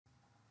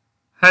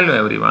Hello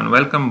everyone,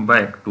 welcome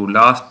back to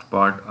last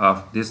part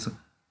of this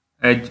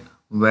edge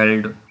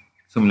weld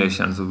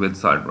simulations with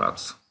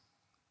Solidworks.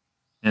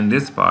 In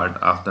this part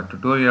of the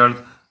tutorial,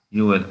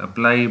 you will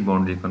apply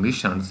boundary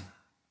conditions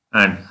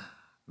and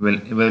will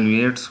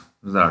evaluate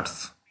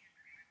results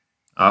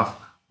of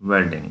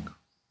welding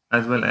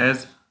as well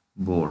as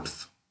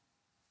boards.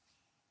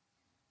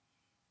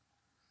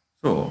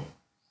 So,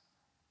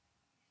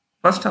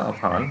 first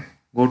of all,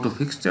 go to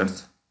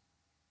fixtures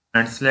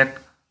and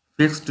select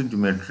fixed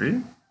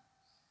geometry.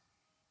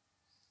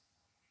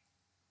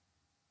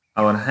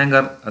 Our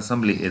hanger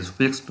assembly is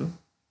fixed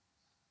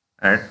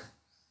at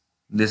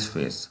this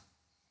face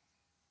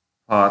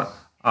for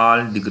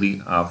all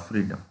degree of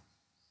freedom.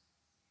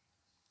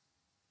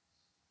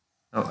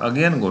 Now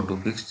again go to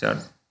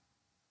fixtures.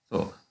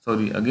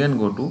 Again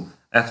go to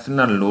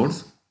external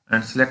loads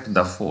and select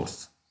the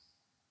force.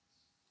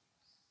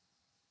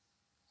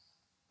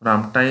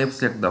 From type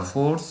select the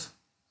force,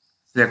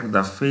 select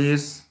the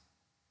face,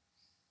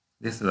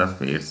 this is the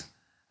face,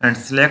 and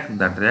select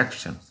the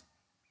directions.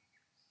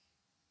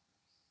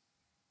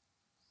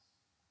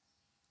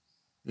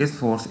 This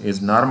force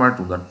is normal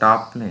to the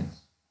top plane.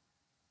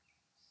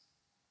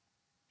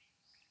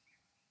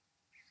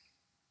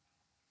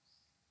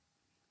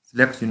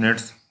 Select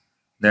units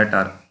that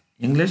are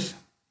English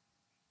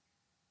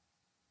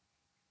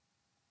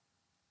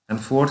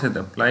and force is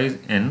applied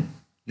in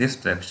these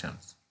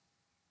directions.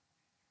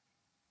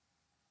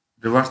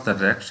 Reverse the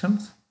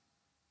directions.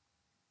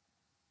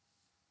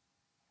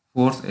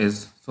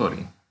 Units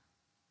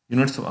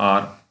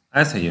are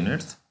SI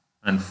units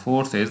and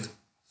force is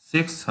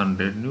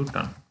 600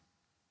 Newton.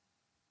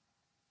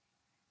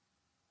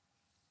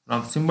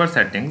 From symbol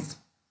settings,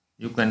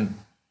 you can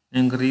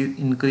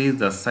increase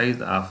the size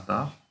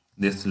of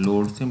this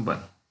load symbol.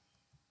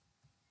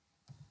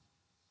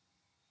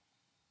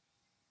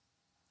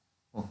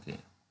 Okay.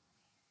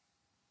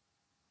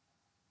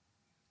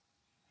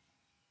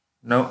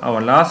 Now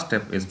our last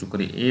step is to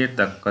create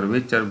the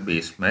curvature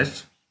based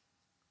mesh.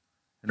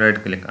 Right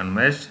click on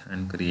mesh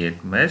and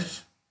create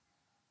mesh.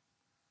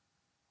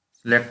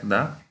 Select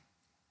the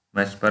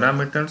mesh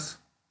parameters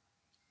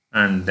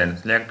and then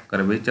select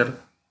curvature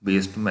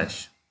based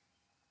mesh.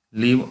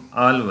 Leave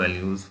all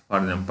values, for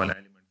example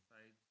element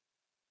size,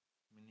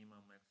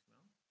 minimum,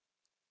 maximum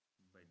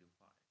by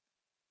default.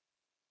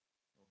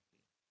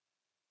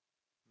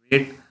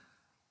 Wait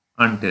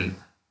until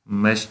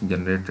mesh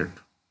generated.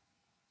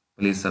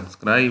 Please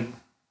subscribe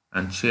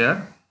and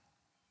share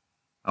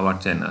our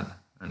channel,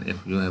 and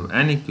if you have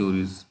any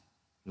queries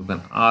you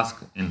can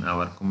ask in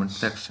our comment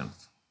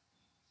sections.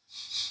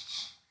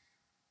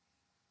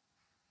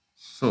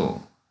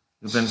 So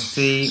you can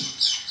see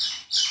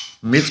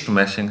mixed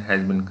meshing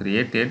has been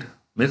created.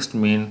 Mixed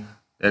means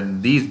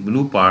that these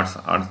blue parts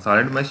are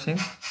solid meshing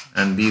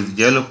and these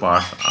yellow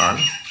parts are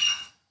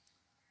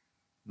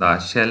the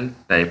shell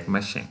type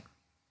meshing.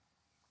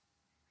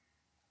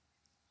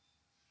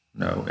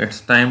 Now it's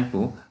time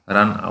to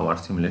run our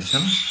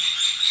simulation.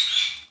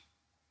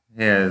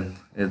 Here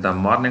is the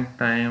morning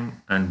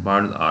time and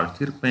birds are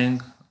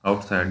chirping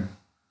outside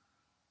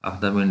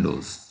of the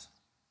windows.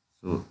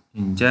 So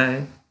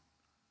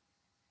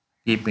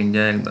keep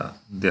enjoying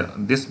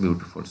this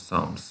beautiful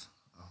sounds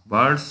of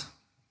birds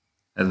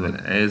as well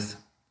as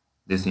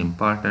this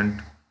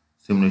important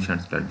simulation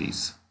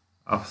studies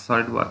of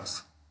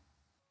SolidWorks.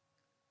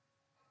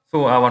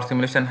 So our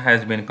simulation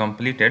has been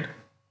completed.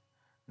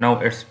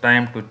 Now it's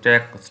time to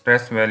check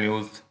stress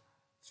values,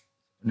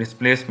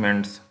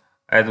 displacements,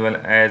 as well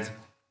as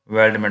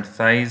weldment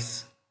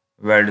size,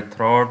 weld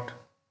throat,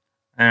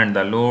 and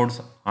the loads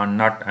on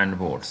nut and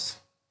bolts.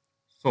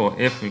 So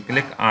if we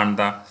click on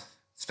the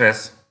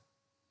stress,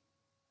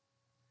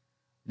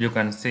 you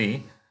can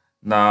see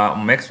the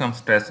maximum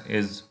stress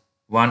is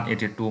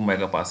 182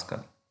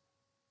 megapascal.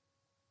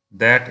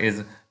 That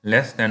is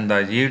less than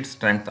the yield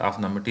strength of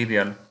the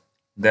material,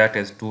 that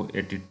is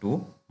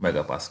 282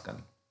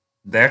 megapascal.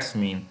 That's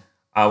mean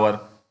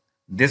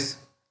this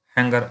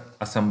hanger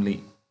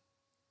assembly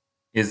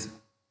is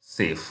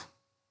safe,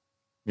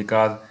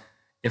 because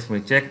if we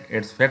check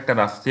its factor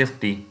of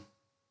safety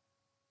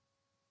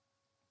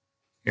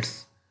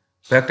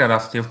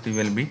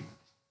will be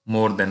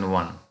more than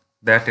 1,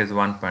 that is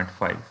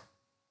 1.5.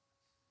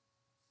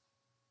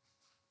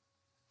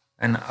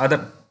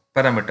 Another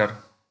parameter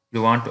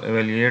you want to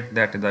evaluate,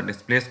 that is the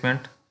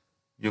displacement.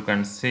 You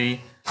can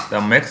see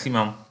the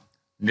maximum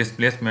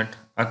displacement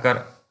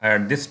occur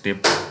at this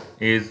tip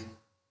is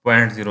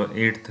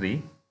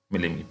 0.083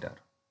 millimeter.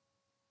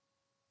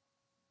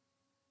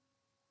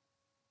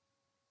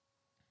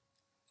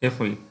 If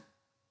we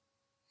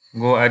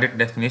go edit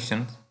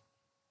definitions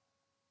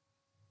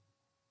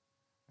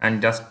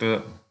and just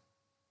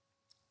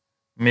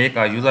make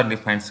a user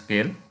defined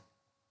scale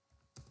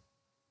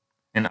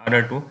in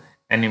order to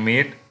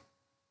animate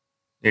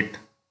it.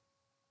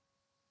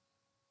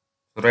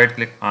 So right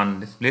click on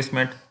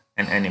displacement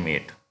and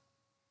animate.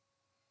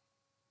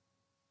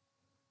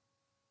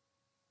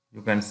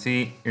 You can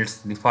see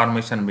its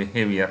deformation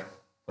behavior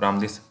from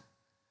this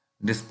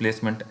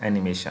displacement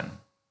animation.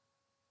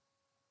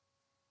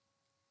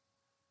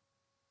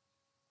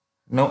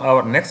 Now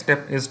our next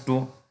step is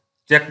to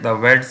check the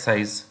weld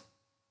size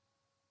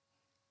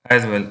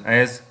as well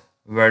as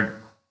weld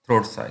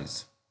throat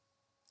size.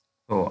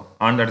 So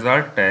on the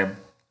result tab,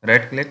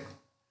 right click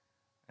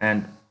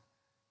and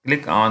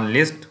click on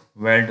list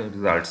weld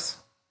results.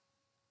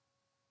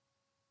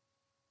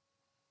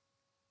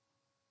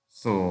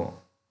 So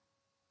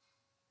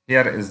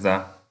here is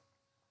the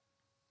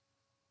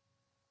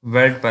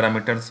weld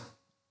parameters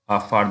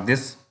for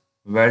this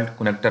weld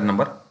connector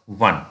number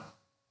 1.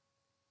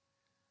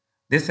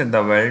 This is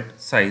the weld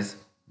size,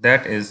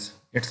 that is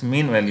its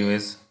mean value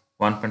is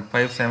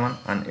 1.57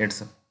 and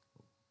its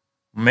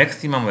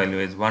maximum value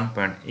is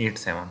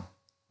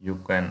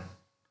 1.87.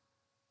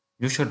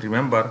 You should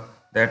remember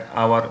that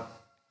our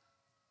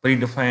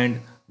predefined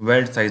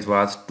weld size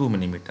was 2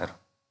 millimeter.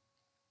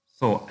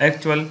 So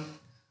actual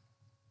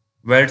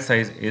weld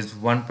size is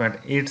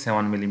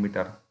 1.87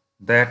 millimeter,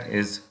 that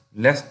is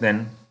less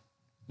than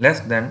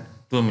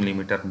 2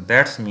 millimeter.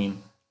 That's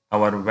mean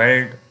our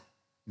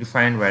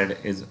defined weld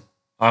is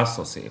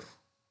also safe.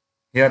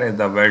 Here is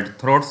the weld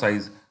throat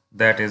size,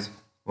 that is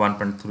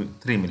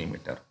 1.3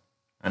 millimeter,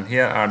 and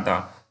here are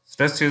the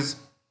stresses,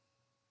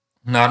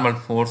 normal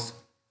force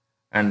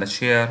and the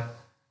shear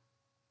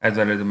as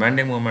well as the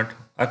bending moment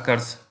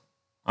occurs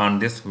on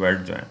this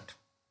weld joint.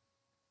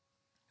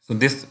 So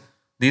these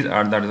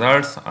are the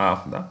results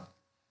of the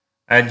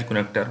edge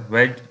connector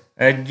weld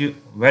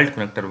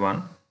connector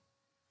 1.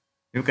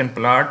 You can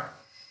plot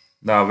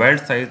the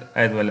weld size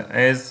as well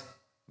as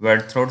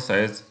weld throat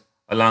size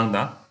along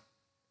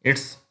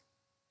its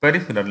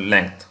peripheral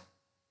length.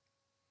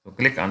 So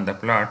click on the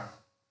plot.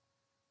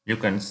 You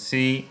can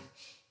see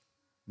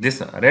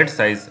this red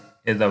size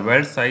is the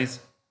weld size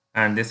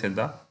and this is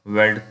the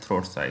weld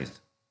throat size.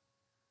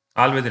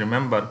 Always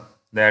remember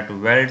that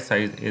weld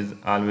size is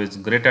always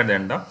greater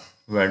than the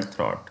weld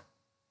throat.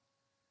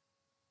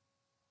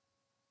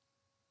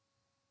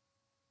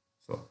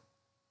 So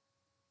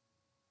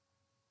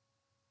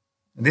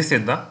this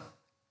is the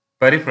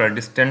peripheral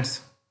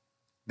distance,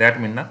 that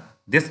means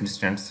this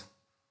distance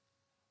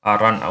are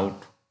run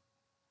out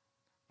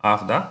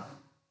of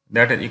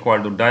that is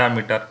equal to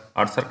diameter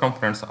or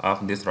circumference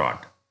of this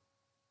rod.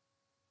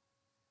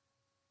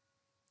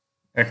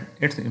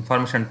 Its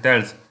information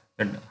tells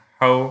that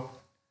how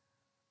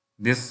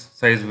this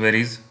size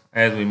varies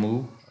as we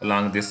move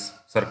along this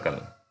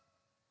circle.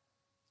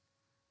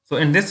 So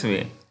in this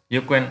way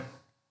you can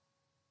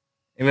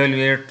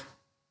evaluate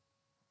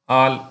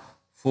all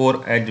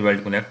 4 edge weld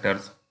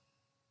connectors.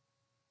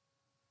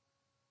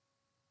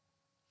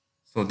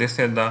 So this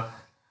is the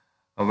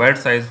weld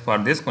size for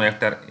this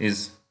connector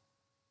is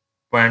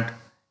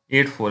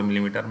 0.84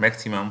 millimeter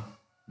maximum,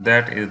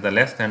 that is the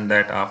less than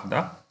that of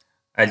the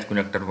edge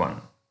connector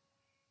 1.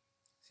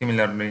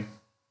 Similarly,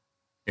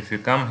 if you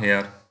come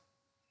here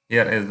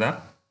is the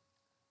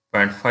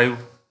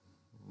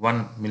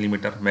 0.51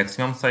 millimeter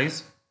maximum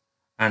size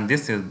and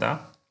this is the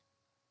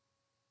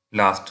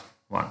last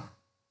one.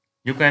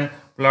 You can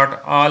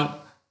plot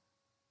all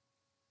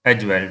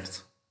edge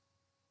welds.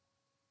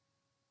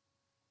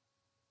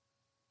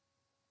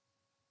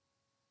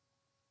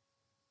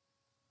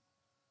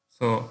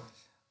 So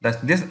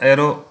this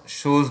arrow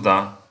shows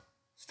the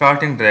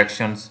starting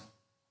directions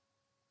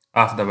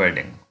of the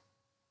welding,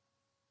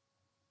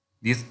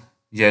 this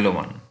yellow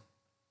one.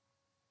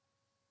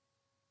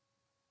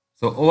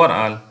 So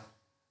overall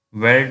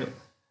weld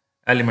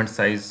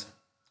size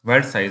is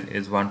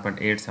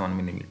 1.87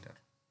 millimeter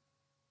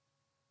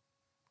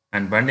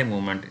and bending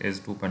moment is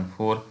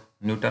 2.4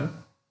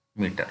 Newton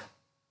meter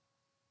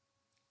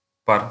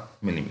per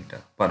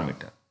meter.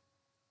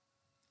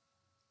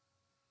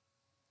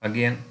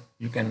 Again,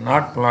 you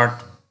cannot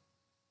plot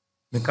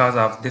because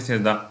of this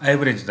is the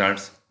average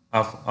results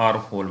of our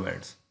 4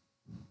 welds.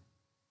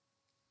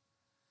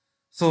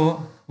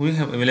 So we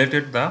have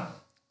evaluated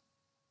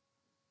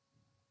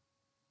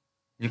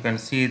you can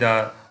see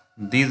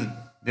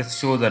this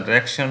shows the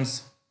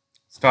directions,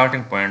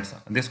 starting points.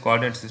 This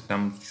coordinate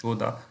system show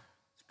the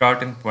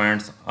starting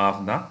points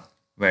of the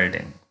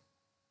welding.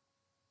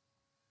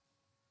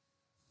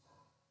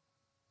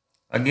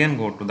 Again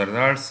go to the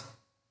results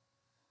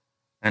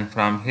and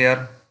from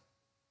here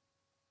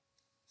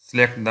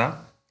select the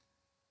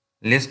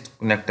list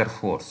connector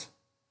force.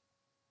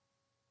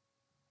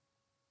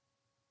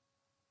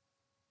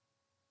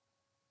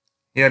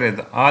 Here is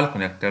all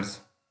connectors.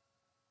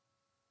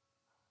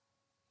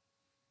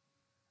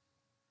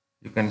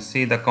 You can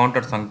see the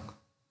countersunk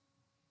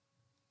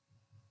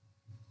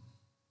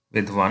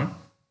with 1.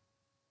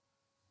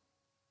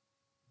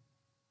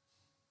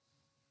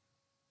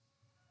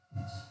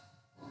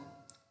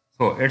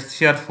 So its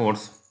shear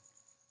force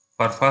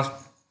for first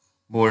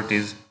bolt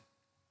is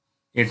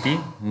 80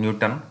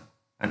 Newton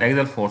and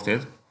axial force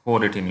is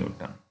 480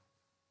 Newton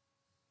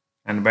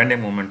and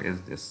bending moment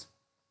is this.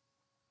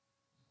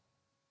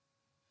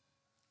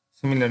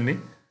 Similarly,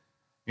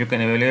 you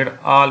can evaluate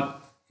all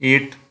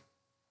 8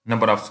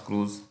 number of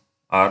screws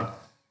or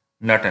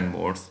nut and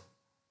bolts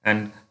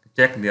and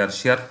check their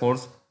shear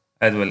force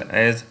as well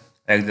as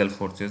axial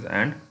forces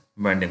and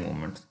bending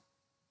moments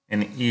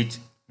in each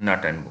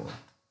nut and bolt.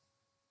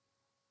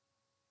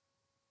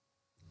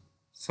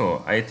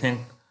 So I think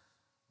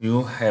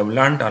you have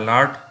learned a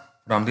lot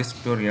from these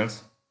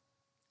tutorials.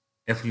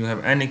 If you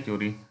have any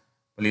query,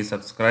 please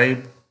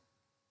subscribe,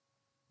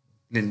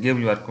 please give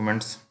your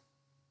comments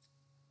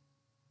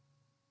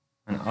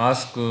and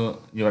ask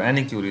your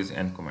any queries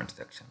in comment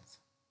sections,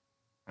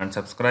 and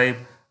subscribe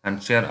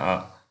and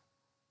share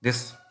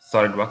this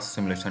SolidWorks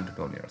simulation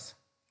tutorials.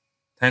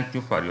 Thank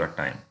you for your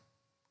time.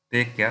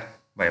 Take care.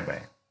 Bye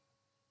bye.